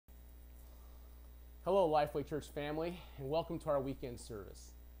Hello, Lifeway Church family, and welcome to our weekend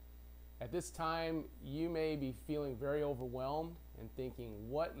service. At this time, you may be feeling very overwhelmed and thinking,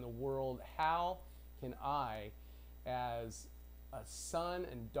 what in the world, how can I, as a son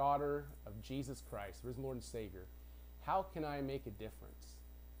and daughter of Jesus Christ, risen Lord and Savior, how can I make a difference?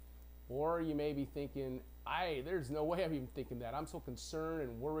 Or you may be thinking, there's no way I'm even thinking that. I'm so concerned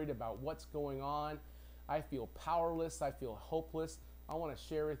and worried about what's going on. I feel powerless. I feel hopeless. I want to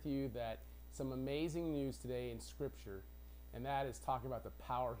share with you that some amazing news today in Scripture, and that is talking about the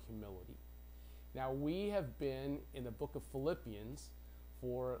power of humility. Now, we have been in the book of Philippians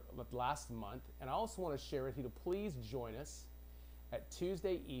for the last month, and I also want to share with you to please join us at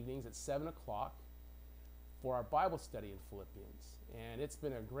Tuesday evenings at 7 o'clock for our Bible study in Philippians. And it's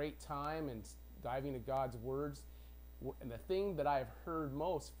been a great time and diving into God's words. And the thing that I've heard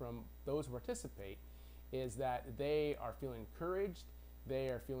most from those who participate is that they are feeling encouraged, they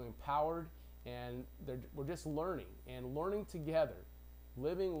are feeling empowered, and we're just learning together,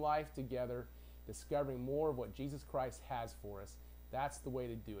 living life together, discovering more of what Jesus Christ has for us. That's the way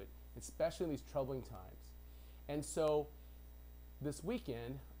to do it, especially in these troubling times. And so this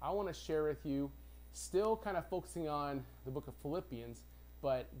weekend, I want to share with you, still kind of focusing on the book of Philippians,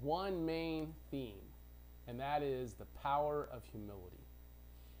 but one main theme, and that is the power of humility.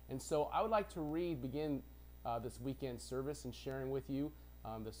 And so I would like to begin this weekend service and sharing with you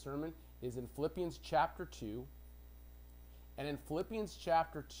the sermon is in Philippians chapter 2. And in Philippians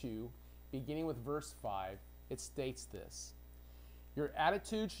chapter 2, beginning with verse 5, it states this: "Your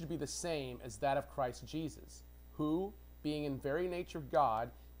attitude should be the same as that of Christ Jesus, who, being in very nature God,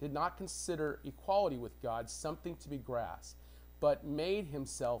 did not consider equality with God something to be grasped, but made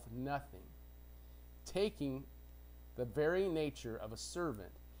himself nothing, taking the very nature of a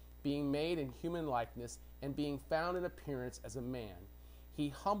servant, being made in human likeness, and being found in appearance as a man. He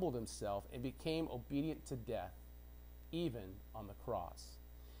humbled himself and became obedient to death, even on the cross.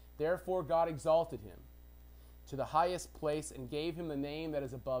 Therefore God exalted him to the highest place and gave him the name that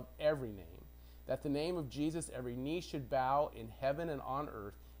is above every name, that the name of Jesus every knee should bow in heaven and on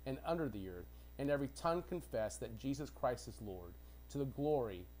earth and under the earth, and every tongue confess that Jesus Christ is Lord, to the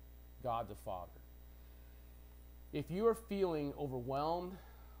glory of God the Father." If you are feeling overwhelmed,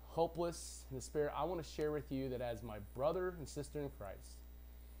 hopeless, in despair, I want to share with you that as my brother and sister in Christ,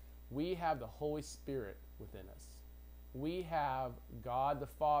 we have the Holy Spirit within us. We have God the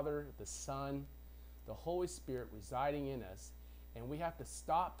Father, the Son, the Holy Spirit residing in us, and we have to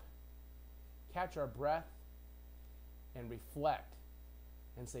stop, catch our breath, and reflect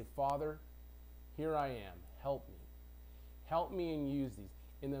and say, "Father, here I am. Help me. Help me and use these."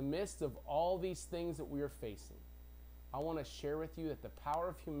 In the midst of all these things that we are facing, I want to share with you that the power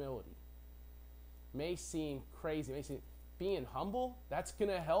of humility may seem crazy. May seem, being humble, that's going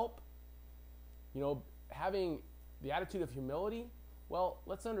to help. Having the attitude of humility, well,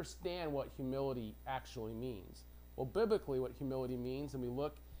 let's understand what humility actually means. Well, biblically, what humility means, and we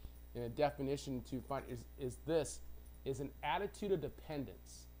look in a definition to find, is an attitude of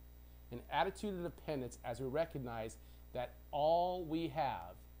dependence. An attitude of dependence as we recognize that all we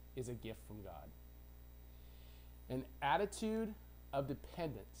have is a gift from God. An attitude of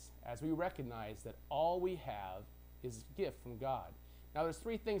dependence as we recognize that all we have is a gift from God. Now, there's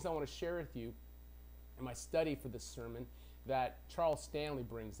three things I want to share with you in my study for this sermon that Charles Stanley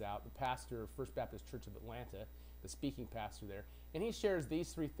brings out, the pastor of First Baptist Church of Atlanta, the speaking pastor there. And he shares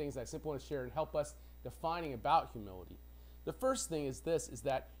these three things I simply want to share and help us defining about humility. The first thing is this, is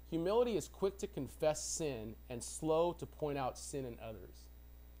that humility is quick to confess sin and slow to point out sin in others.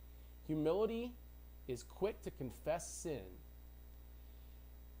 Humility is quick to confess sin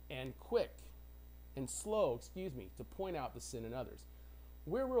and slow to point out the sin in others.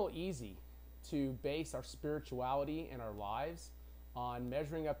 We're real easy to base our spirituality and our lives on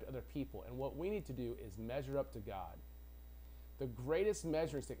measuring up to other people, and what we need to do is measure up to God. The greatest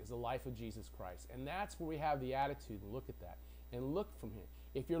measuring stick is the life of Jesus Christ, and that's where we have the attitude, and look at that and look from him.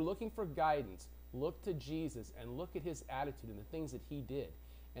 If you're looking for guidance, look to Jesus and look at his attitude and the things that he did,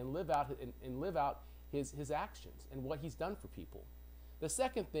 and live out his actions and what he's done for people. The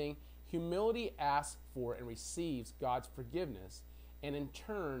second thing, humility asks for and receives God's forgiveness, and in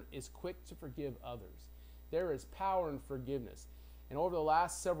turn is quick to forgive others. There is power in forgiveness. And over the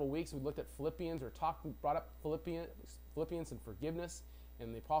last several weeks, we looked at Philippians, brought up Philippians and forgiveness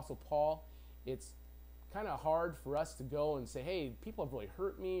and the Apostle Paul. It's kind of hard for us to go and say, hey, people have really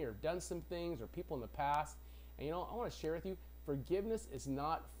hurt me or done some things, or people in the past. And I want to share with you, forgiveness is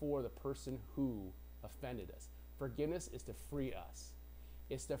not for the person who offended us. Forgiveness is to free us.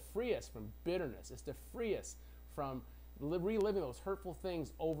 It's to free us from bitterness. It's to free us from reliving those hurtful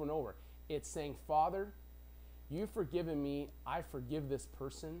things over and over. It's saying, Father, you've forgiven me, I forgive this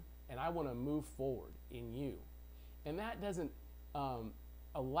person, and I want to move forward in you. And that doesn't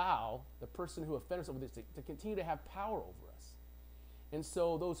allow the person who offended us over this to continue to have power over us. And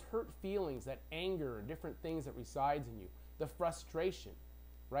so those hurt feelings, that anger and different things that resides in you, the frustration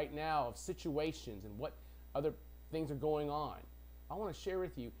right now of situations and what other things are going on, I want to share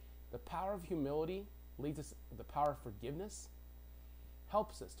with you the power of humility leads us, the power of forgiveness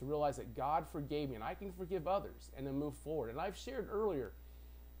helps us to realize that God forgave me and I can forgive others and then move forward. And I've shared earlier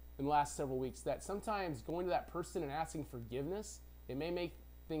in the last several weeks that sometimes going to that person and asking forgiveness, it may make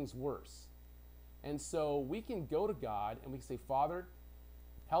things worse. And so we can go to God and we can say, Father,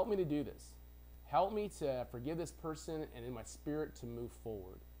 help me to do this. Help me to forgive this person and in my spirit to move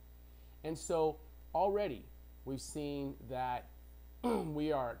forward. And so already we've seen that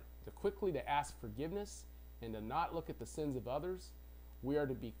we are to quickly to ask forgiveness and to not look at the sins of others. We are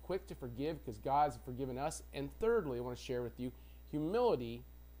to be quick to forgive because God's forgiven us. And thirdly, I want to share with you, humility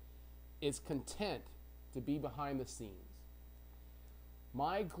is content to be behind the scenes.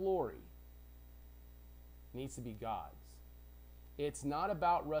 My glory needs to be God's. It's not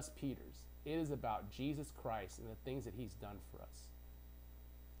about Russ Peters. It is about Jesus Christ and the things that he's done for us.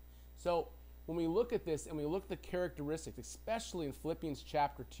 So when we look at this and we look at the characteristics, especially in Philippians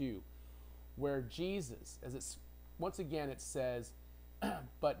chapter 2, where Jesus, as it's once again it says,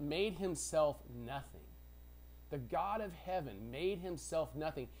 but made himself nothing. The God of heaven made himself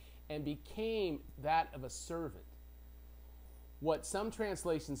nothing and became that of a servant. What some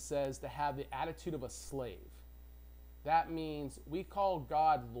translation says to have the attitude of a slave. That means we call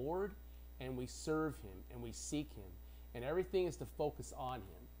God Lord and we serve him and we seek him and everything is to focus on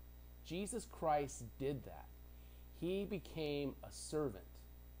him. Jesus Christ did that. He became a servant.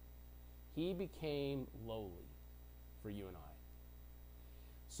 He became lowly for you and I.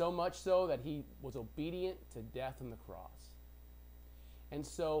 So much so that he was obedient to death on the cross. And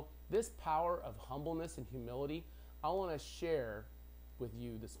so this power of humbleness and humility, I want to share with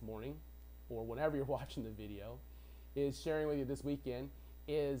you this morning, or whenever you're watching the video, is sharing with you this weekend,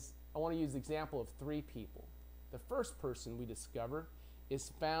 is I want to use the example of three people. The first person we discover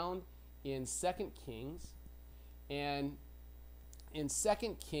is found in 2 Kings. And in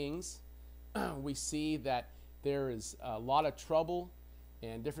 2 Kings, we see that there is a lot of trouble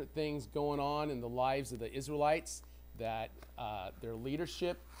and different things going on in the lives of the Israelites, that their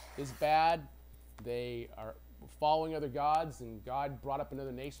leadership is bad. They are following other gods, and God brought up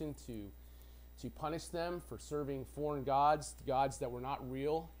another nation to punish them for serving foreign gods, gods that were not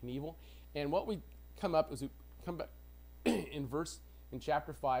real and evil. And what we come back in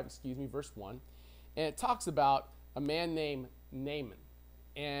chapter 5, verse 1, and it talks about a man named Naaman.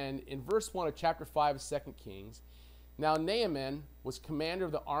 And in verse 1 of chapter 5 of 2 Kings, now Naaman was commander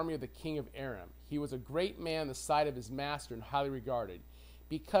of the army of the king of Aram. He was a great man in the sight of his master and highly regarded,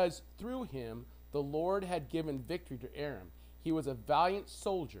 because through him the Lord had given victory to Aram. He was a valiant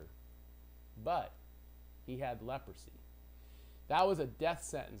soldier, but he had leprosy. That was a death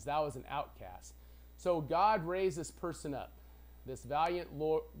sentence. That was an outcast. So God raised this person up, this valiant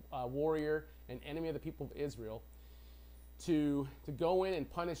warrior and enemy of the people of Israel, to go in and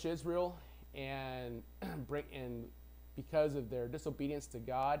punish Israel and because of their disobedience to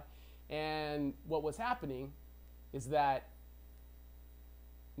God. And what was happening is that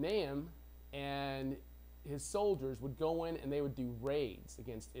Naaman and his soldiers would go in and they would do raids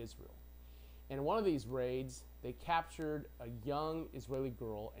against Israel. And in one of these raids, they captured a young Israeli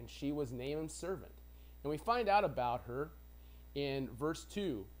girl, and she was Naaman's servant. And we find out about her in verse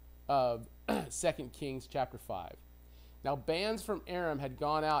 2 of 2 Kings chapter 5. Now bands from Aram had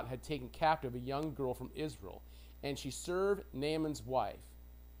gone out and had taken captive a young girl from Israel, and she served Naaman's wife.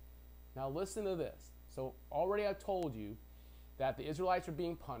 Now listen to this. So already I've told you that the Israelites were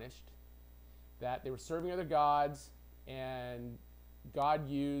being punished, that they were serving other gods, and God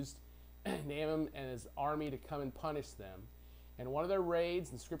used Naaman and his army to come and punish them. And one of their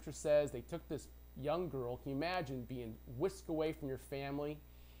raids, the scripture says, they took this young girl. Can you imagine being whisked away from your family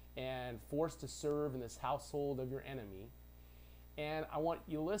and forced to serve in this household of your enemy? And I want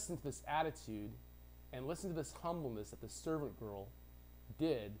you to listen to this attitude and listen to this humbleness that the servant girl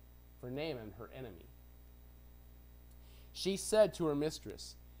did for Naaman, her enemy. She said to her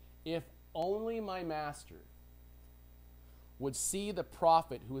mistress, "If only my master would see the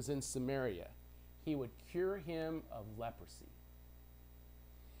prophet who is in Samaria, he would cure him of leprosy."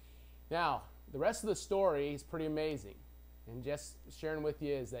 Now, the rest of the story is pretty amazing. And just sharing with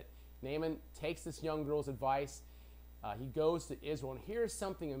you is that Naaman takes this young girl's advice. He goes to Israel. And here's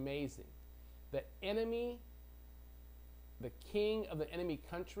something amazing. The enemy, the king of the enemy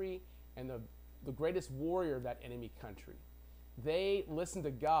country, and the greatest warrior of that enemy country. They listened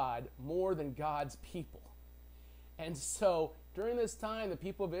to God more than God's people. And so during this time, the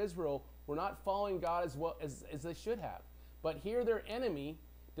people of Israel were not following God as well as they should have. But here their enemy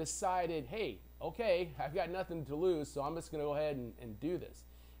decided, hey, okay, I've got nothing to lose, so I'm just going to go ahead and do this.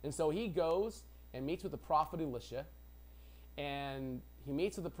 And so he goes and meets with the prophet Elisha. And he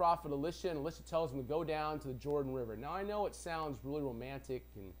meets with the prophet Elisha, and Elisha tells him to go down to the Jordan River. Now, I know it sounds really romantic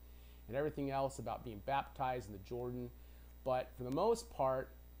and everything else about being baptized in the Jordan, but for the most part,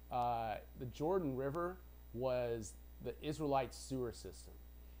 the Jordan River was the Israelite sewer system.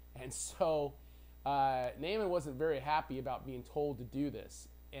 And so Naaman wasn't very happy about being told to do this.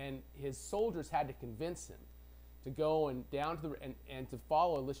 And his soldiers had to convince him to go and down to and to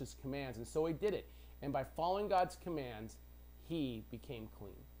follow Elisha's commands. And so he did it. And by following God's commands, he became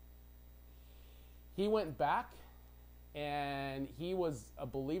clean. He went back, and he was a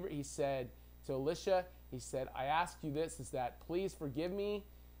believer. He said to Elisha, he said, I ask you this, is that please forgive me,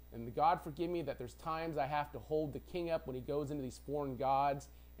 and God forgive me that there's times I have to hold the king up when he goes into these foreign gods,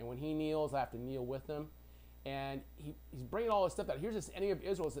 and when he kneels, I have to kneel with him. And he's bringing all this stuff out. Here's this enemy of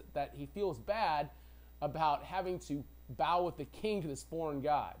Israel that he feels bad about having to bow with the king to this foreign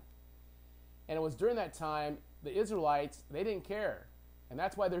god. And it was during that time, the Israelites, they didn't care. And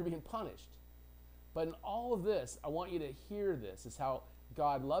that's why they're being punished. But in all of this, I want you to hear this, is how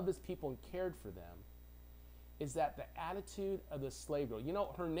God loved his people and cared for them, is that the attitude of the slave girl. You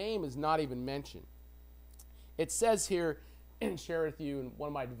know, her name is not even mentioned. It says here, and share with you in one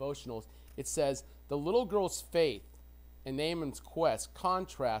of my devotionals, it says, the little girl's faith and Naaman's quest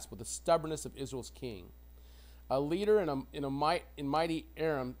contrast with the stubbornness of Israel's king. A leader in mighty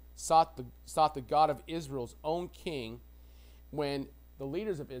Aram sought the God of Israel's own king when the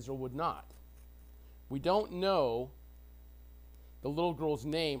leaders of Israel would not. We don't know the little girl's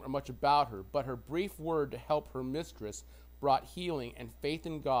name or much about her, but her brief word to help her mistress brought healing and faith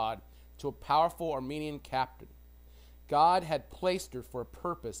in God to a powerful Armenian captain. God had placed her for a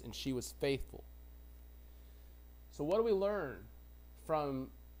purpose, and she was faithful. So what do we learn from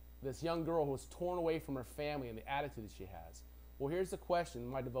this young girl who was torn away from her family and the attitude that she has? Well, here's the question in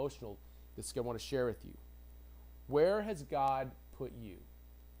my devotional that I want to share with you. Where has God put you?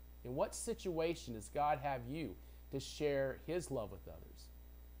 In what situation does God have you to share his love with others?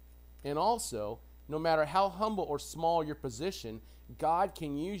 And also, no matter how humble or small your position, God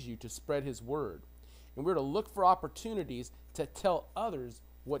can use you to spread his word. And we're to look for opportunities to tell others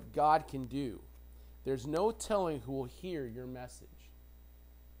what God can do. There's no telling who will hear your message.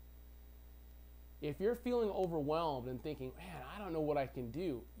 If you're feeling overwhelmed and thinking, man, I don't know what I can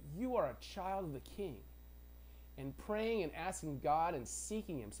do, you are a child of the King. And praying and asking God and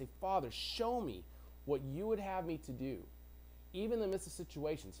seeking him, say, Father, show me what you would have me to do. Even in the midst of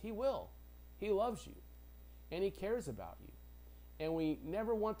situations, he will. He loves you, and he cares about you. And we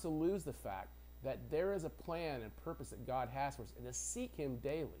never want to lose the fact that there is a plan and purpose that God has for us, and to seek him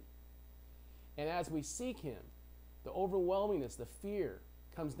daily. And as we seek him, the overwhelmingness, the fear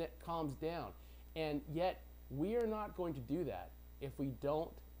calms down. And yet, we are not going to do that if we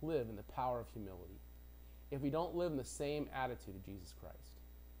don't live in the power of humility, if we don't live in the same attitude of Jesus Christ.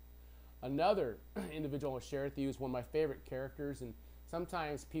 Another individual I want to share with you is one of my favorite characters, and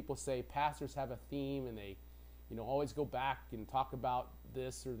sometimes people say pastors have a theme and they always go back and talk about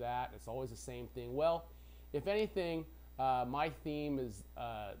this or that. It's always the same thing. Well, if anything, my theme is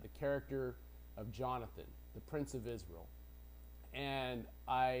the character of Jonathan, the Prince of Israel. And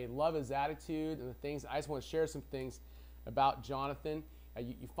I love his attitude and the things. I just want to share some things about Jonathan.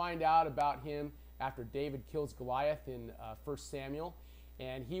 You find out about him after David kills Goliath in 1 Samuel.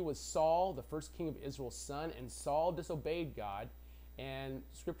 And he was Saul, the first king of Israel's son, and Saul disobeyed God. And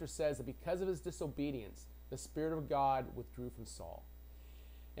Scripture says that because of his disobedience, the Spirit of God withdrew from Saul.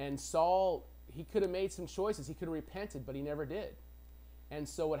 And Saul, he could have made some choices. He could have repented, but he never did. And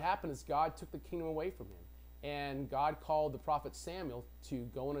so what happened is God took the kingdom away from him. And God called the prophet Samuel to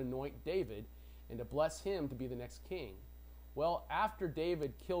go and anoint David and to bless him to be the next king. Well, after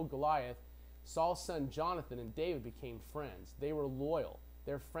David killed Goliath, Saul's son Jonathan and David became friends. They were loyal.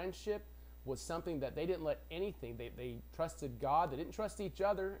 Their friendship was something that they didn't let anything. They trusted God. They didn't trust each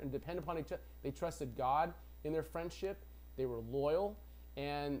other and depend upon each other. They trusted God in their friendship. They were loyal,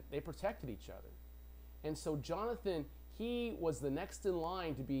 and they protected each other. And so Jonathan, he was the next in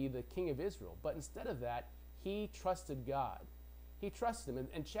line to be the king of Israel. But instead of that, he trusted God. He trusted him.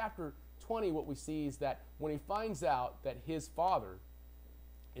 In chapter 20, what we see is that when he finds out that his father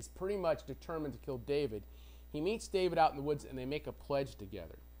is pretty much determined to kill David, he meets David out in the woods and they make a pledge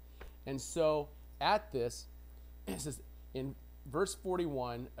together. And so at this, it says in verse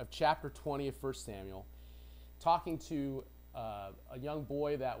 41 of chapter 20 of 1 Samuel, talking to a young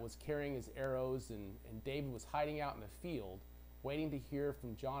boy that was carrying his arrows, and David was hiding out in the field, waiting to hear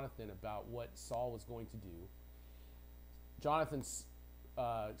from Jonathan about what Saul was going to do. Jonathan's,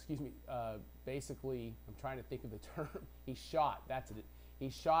 basically, I'm trying to think of the term, he shot, that's it. He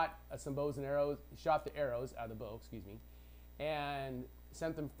shot some bows and arrows, he shot the arrows out of the bow, and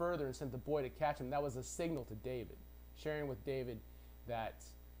sent them further and sent the boy to catch him. That was a signal to David, sharing with David that,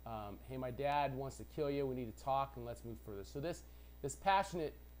 hey, my dad wants to kill you, we need to talk, and let's move further. So this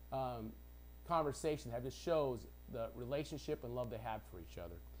passionate conversation just shows the relationship and love they have for each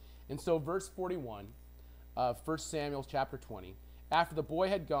other. And so verse 41 of 1 Samuel chapter 20, after the boy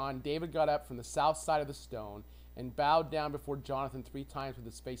had gone, David got up from the south side of the stone and bowed down before Jonathan 3 times with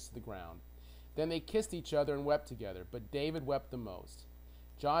his face to the ground. Then they kissed each other and wept together, but David wept the most.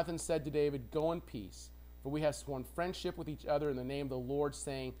 Jonathan said to David, "Go in peace, for we have sworn friendship with each other in the name of the Lord,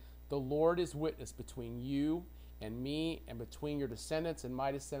 saying, the Lord is witness between you and me, and between your descendants and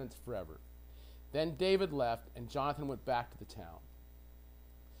my descendants forever." Then David left, and Jonathan went back to the town.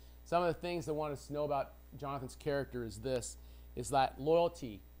 Some of the things I want us to know about Jonathan's character is that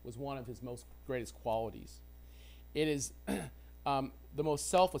loyalty was one of his most greatest qualities. It is the most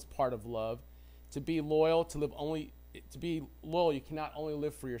selfless part of love. To be loyal, you cannot only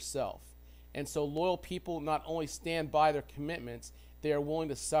live for yourself. And so loyal people not only stand by their commitments, they are willing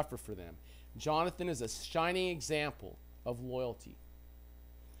to suffer for them. Jonathan is a shining example of loyalty.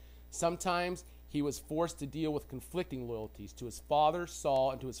 Sometimes he was forced to deal with conflicting loyalties to his father,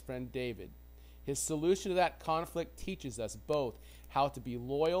 Saul, and to his friend David. His solution to that conflict teaches us both how to be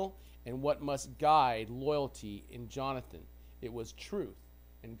loyal and what must guide loyalty in Jonathan. It was truth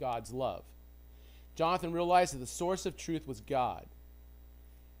and God's love. Jonathan realized that the source of truth was God,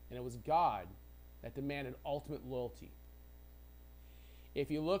 and it was God that demanded ultimate loyalty. If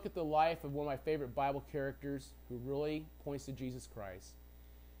you look at the life of one of my favorite Bible characters who really points to Jesus Christ,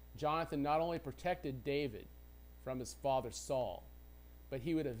 Jonathan not only protected David from his father Saul, but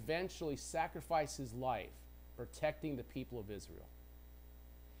he would eventually sacrifice his life protecting the people of Israel.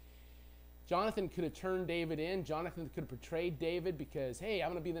 Jonathan could have turned David in. Jonathan could have betrayed David because, hey,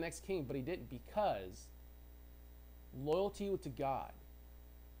 I'm going to be the next king, but he didn't, because loyalty to God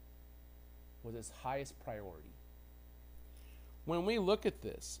was his highest priority. When we look at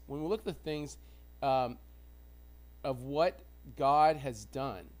this, when we look at the things of what God has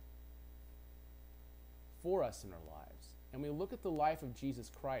done for us in our lives, and we look at the life of Jesus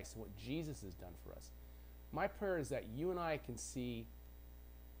Christ and what Jesus has done for us, my prayer is that you and I can see,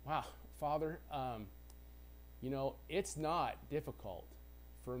 wow, Father, it's not difficult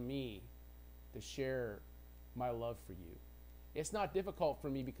for me to share my love for you. It's not difficult for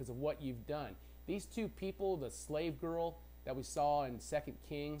me because of what you've done. These two people, the slave girl that we saw in 2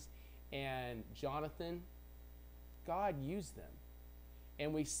 Kings and Jonathan, God used them.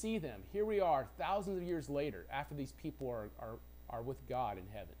 And we see them. Here we are thousands of years later after these people are with God in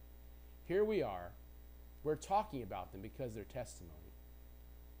heaven. Here we are. We're talking about them because of their testimony.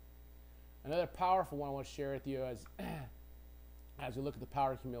 Another powerful one I want to share with you as we look at the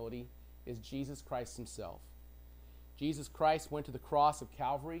power of humility is Jesus Christ himself. Jesus Christ went to the cross of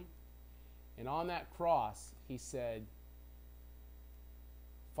Calvary, and on that cross he said,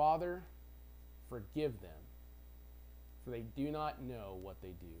 "Father, forgive them, for they do not know what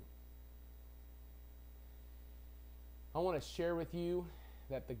they do." I want to share with you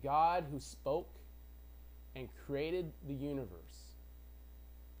that the God who spoke and created the universe,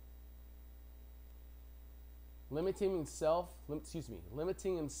 limiting himself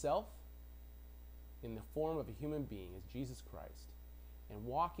in the form of a human being as Jesus Christ, and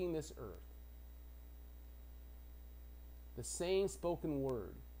walking this earth, the same spoken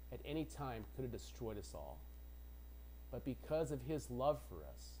word at any time could have destroyed us all. But because of his love for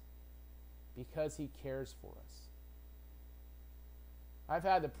us, because he cares for us. I've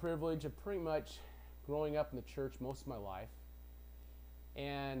had the privilege of pretty much growing up in the church most of my life,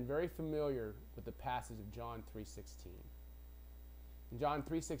 and very familiar with the passage of John 3:16. And John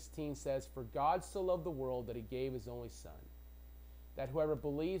 3:16 says, "For God so loved the world that he gave his only Son, that whoever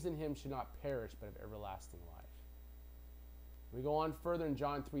believes in him should not perish but have everlasting life." We go on further in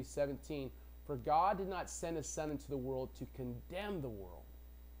John 3:17, "For God did not send his Son into the world to condemn the world."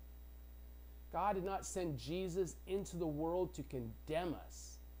 God did not send Jesus into the world to condemn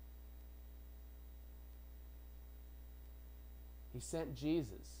us. He sent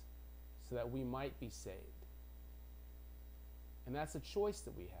Jesus so that we might be saved. And that's a choice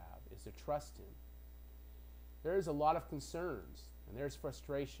that we have, is to trust him. There's a lot of concerns and there's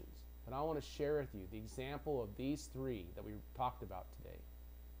frustrations. But I want to share with you the example of these three that we talked about today.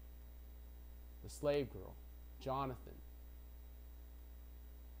 The slave girl, Jonathan,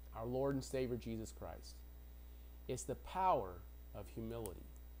 our Lord and Savior Jesus Christ. It's the power of humility.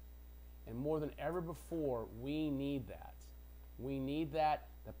 And more than ever before, we need that. We need that,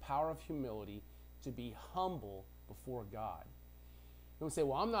 the power of humility, to be humble before God. You would say,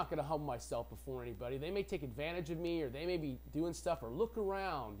 well, I'm not going to humble myself before anybody. They may take advantage of me, or they may be doing stuff, or look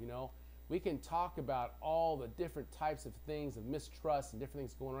around, you know. We can talk about all the different types of things of mistrust and different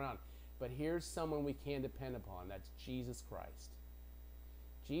things going around. But here's someone we can depend upon. That's Jesus Christ.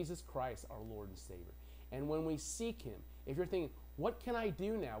 Jesus Christ, our Lord and Savior. And when we seek him, if you're thinking, what can I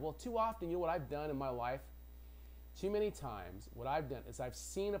do now? Well, too often, you know what I've done in my life? Too many times, what I've done is I've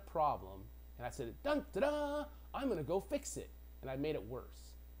seen a problem, and I said, dun, da, da, I'm going to go fix it. And I made it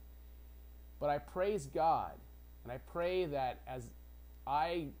worse. But I praise God, and I pray that as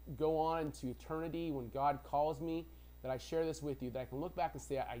I go on into eternity, when God calls me, that I share this with you, that I can look back and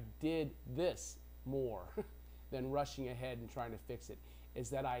say, I did this more than rushing ahead and trying to fix it,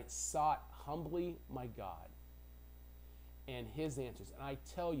 is that I sought humbly my God and his answers. And I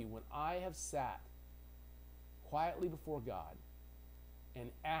tell you, when I have sat quietly before God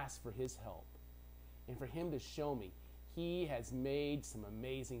and asked for his help and for him to show me, he has made some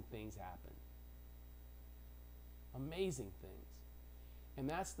amazing things happen. Amazing things. And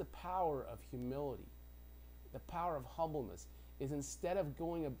that's the power of humility. The power of humbleness is, instead of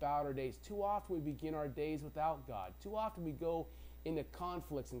going about our days, too often we begin our days without God. Too often we go into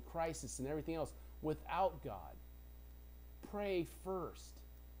conflicts and crisis and everything else without God. Pray first.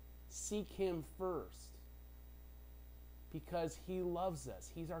 Seek him first. Because he loves us.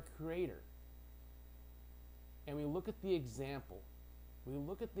 He's our creator. And we look at the example. We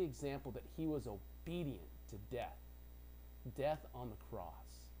look at the example that he was obedient to death. Death on the cross.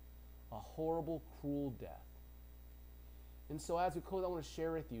 A horrible, cruel death. And so as we close, I want to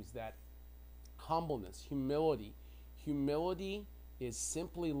share with you is that humbleness, humility. Humility is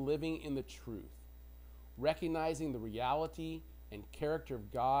simply living in the truth, recognizing the reality and character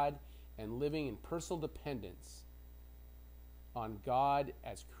of God, and living in personal dependence on God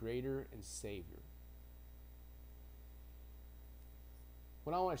as creator and savior.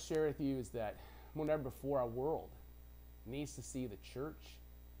 What I want to share with you is that more than ever before, our world needs to see the church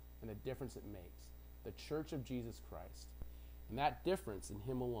and the difference it makes. The church of Jesus Christ. And that difference in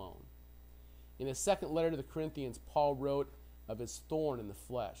him alone. In his second letter to the Corinthians, Paul wrote of his thorn in the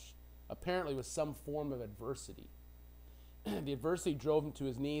flesh, apparently with some form of adversity. The adversity drove him to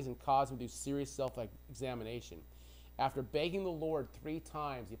his knees and caused him to do serious self-examination. After begging the Lord 3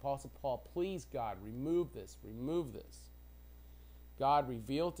 times, the Apostle Paul, please God, remove this, remove this. God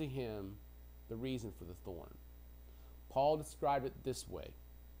revealed to him the reason for the thorn. Paul described it this way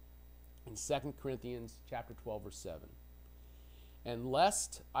in 2 Corinthians chapter 12, verse 7. And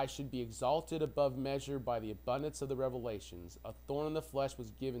lest I should be exalted above measure by the abundance of the revelations, a thorn in the flesh was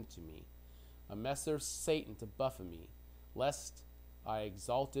given to me, a messenger of Satan to buffet me, lest I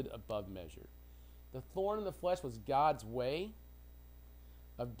exalted above measure. The thorn in the flesh was God's way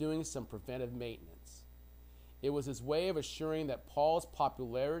of doing some preventive maintenance. It was his way of assuring that Paul's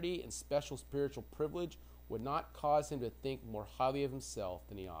popularity and special spiritual privilege would not cause him to think more highly of himself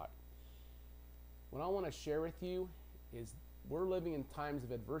than he ought. What I want to share with you is we're living in times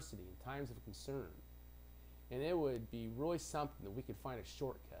of adversity, in times of concern. And it would be really something that we could find a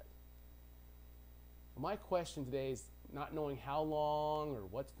shortcut. My question today is not knowing how long or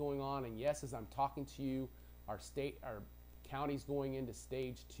what's going on. And yes, as I'm talking to you, our county's going into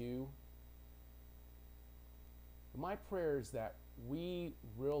stage 2. But my prayer is that we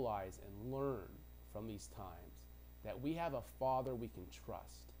realize and learn from these times that we have a Father we can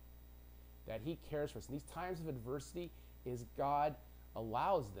trust, that he cares for us. In these times of adversity, is God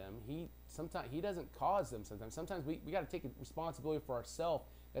allows them. He doesn't cause them sometimes. Sometimes we got to take responsibility for ourselves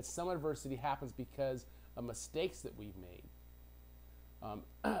that some adversity happens because of mistakes that we've made,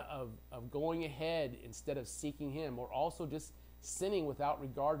 of going ahead instead of seeking him, or also just sinning without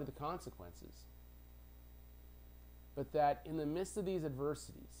regard to the consequences. But that in the midst of these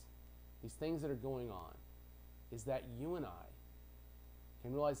adversities, these things that are going on, is that you and I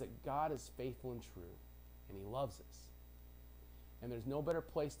can realize that God is faithful and true, and he loves us. And there's no better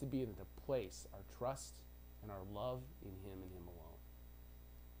place to be than to place our trust and our love in him and him alone.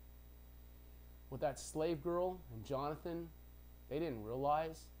 What that slave girl and Jonathan, they didn't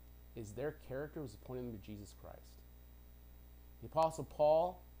realize is their character was pointing them to Jesus Christ. The Apostle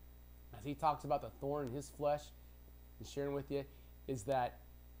Paul, as he talks about the thorn in his flesh, and sharing with you, is that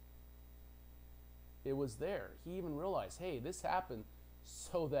it was there. He even realized, hey, this happened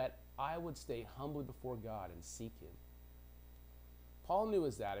so that I would stay humbly before God and seek him. Paul knew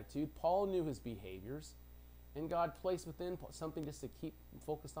his attitude. Paul knew his behaviors. And God placed within Paul something just to keep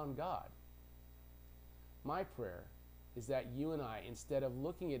focused on God. My prayer is that you and I, instead of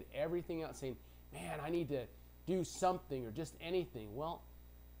looking at everything else saying, man, I need to do something or just anything. Well,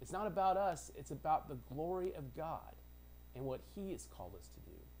 it's not about us. It's about the glory of God and what he has called us to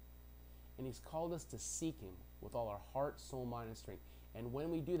do. And he's called us to seek him with all our heart, soul, mind, and strength. And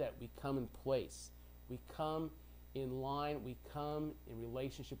when we do that, we come in place. We come in line. We come in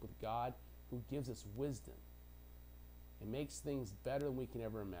relationship with God, who gives us wisdom and makes things better than we can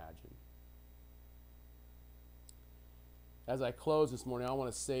ever imagine. As I close this morning, I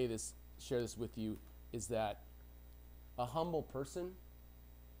want to share this with you, is that a humble person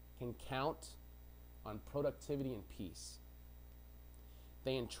can count on productivity and peace.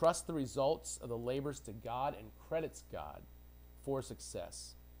 They entrust the results of the labors to God and credits God for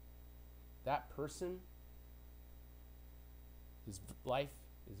success. That person, his life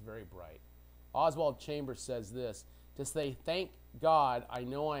is very bright. Oswald Chambers says this: to say, thank God, I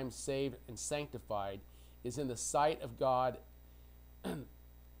know I am saved and sanctified, is in the sight of God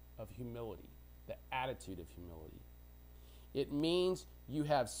of humility, the attitude of humility. It means you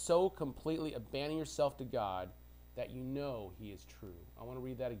have so completely abandoned yourself to God that you know he is true. I want to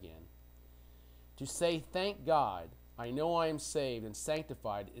read that again. To say, thank God, I know I am saved and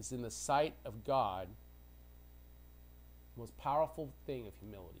sanctified, is in the sight of God the most powerful thing of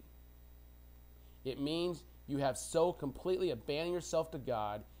humility. It means you have so completely abandoned yourself to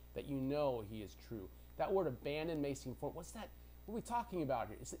God that you know he is true. That word abandon may seem foreign. What's that? What are we talking about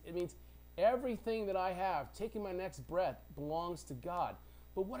here? It means everything that I have, taking my next breath, belongs to God.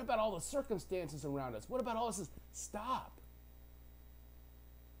 But what about all the circumstances around us? What about all this? Stop.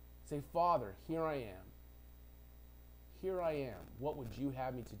 Say, Father, here I am. Here I am. What would you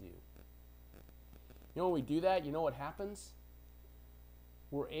have me to do? You know, when we do that, you know what happens?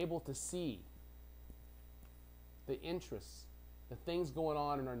 We're able to see the interests, the things going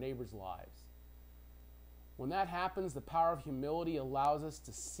on in our neighbors' lives. When that happens, the power of humility allows us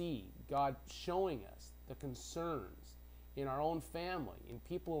to see God showing us the concerns in our own family, in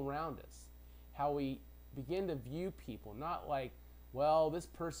people around us, how we begin to view people, not like, well, this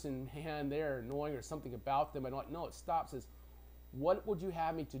person, man, they're annoying or something about them. No, it stops as, what would you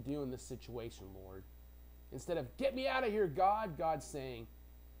have me to do in this situation, Lord? Instead of, get me out of here, God, God's saying,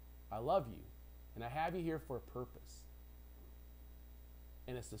 I love you, and I have you here for a purpose.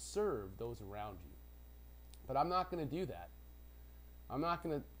 And it's to serve those around you. But I'm not going to do that. I'm not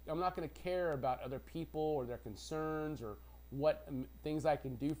going to care about other people or their concerns or what things I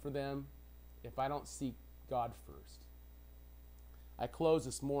can do for them if I don't seek God first. I close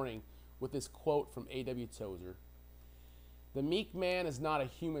this morning with this quote from A.W. Tozer. The meek man is not a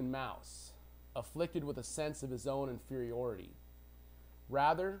human mouse, afflicted with a sense of his own inferiority.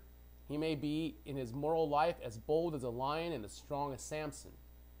 Rather, he may be in his moral life as bold as a lion and as strong as Samson.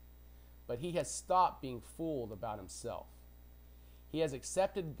 But he has stopped being fooled about himself. He has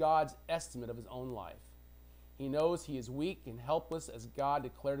accepted God's estimate of his own life. He knows he is weak and helpless as God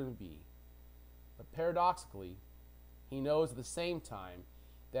declared him to be. But paradoxically, he knows at the same time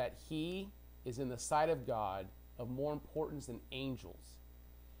that he is in the sight of God of more importance than angels.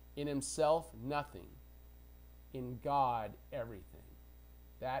 In himself, nothing. In God, everything.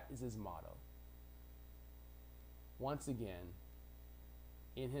 That is his motto. Once again,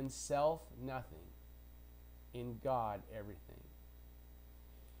 in himself, nothing. In God, everything.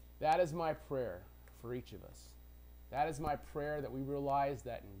 That is my prayer for each of us. That is my prayer, that we realize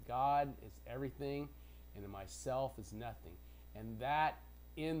that in God is everything and in myself is nothing. And that,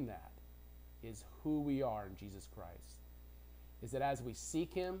 in that, is who we are in Jesus Christ. Is that as we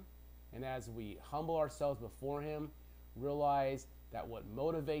seek him and as we humble ourselves before him, realize that what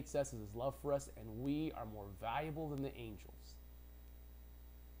motivates us is his love for us, and we are more valuable than the angels.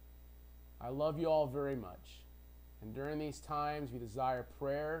 I love you all very much. And during these times, if you desire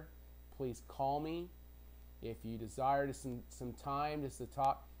prayer, please call me. If you desire just some time just to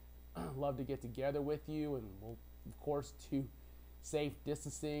talk, I'd love to get together with you, and we'll, of course, do safe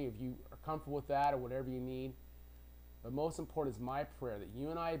distancing if you are comfortable with that or whatever you need. But most important is my prayer that you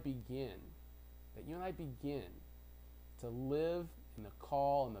and I begin to live in the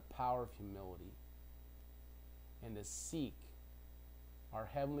call and the power of humility and to seek our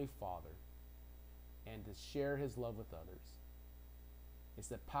Heavenly Father and to share his love with others. It's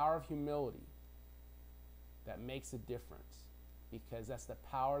the power of humility that makes a difference, because that's the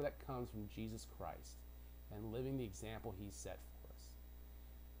power that comes from Jesus Christ and living the example he set for us.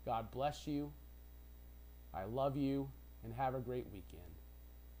 God bless you. I love you, and have a great weekend.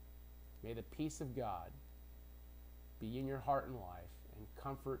 May the peace of God be in your heart and life and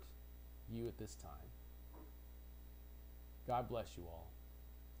comfort you at this time. God bless you all.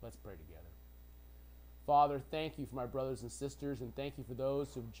 Let's pray together. Father, thank you for my brothers and sisters, and thank you for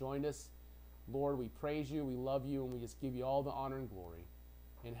those who have joined us. Lord, we praise you, we love you, and we just give you all the honor and glory.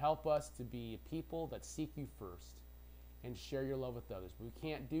 And help us to be a people that seek you first and share your love with others. But we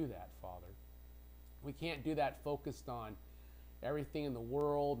can't do that, Father. We can't do that focused on everything in the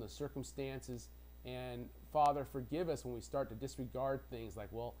world and the circumstances. And Father, forgive us when we start to disregard things like,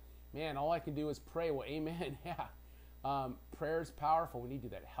 well, man, all I can do is pray. Well, amen. Yeah. Prayer is powerful. We need to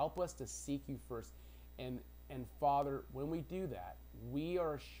do that. Help us to seek you first. And Father, when we do that, we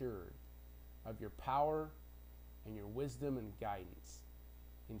are assured of your power and your wisdom and guidance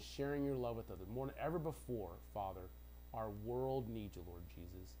in sharing your love with others. More than ever before, Father, our world needs you, Lord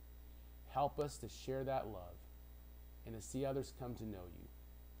Jesus. Help us to share that love and to see others come to know you.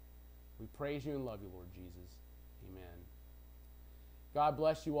 We praise you and love you, Lord Jesus. Amen. God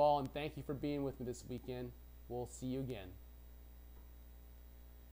bless you all, and thank you for being with me this weekend. We'll see you again.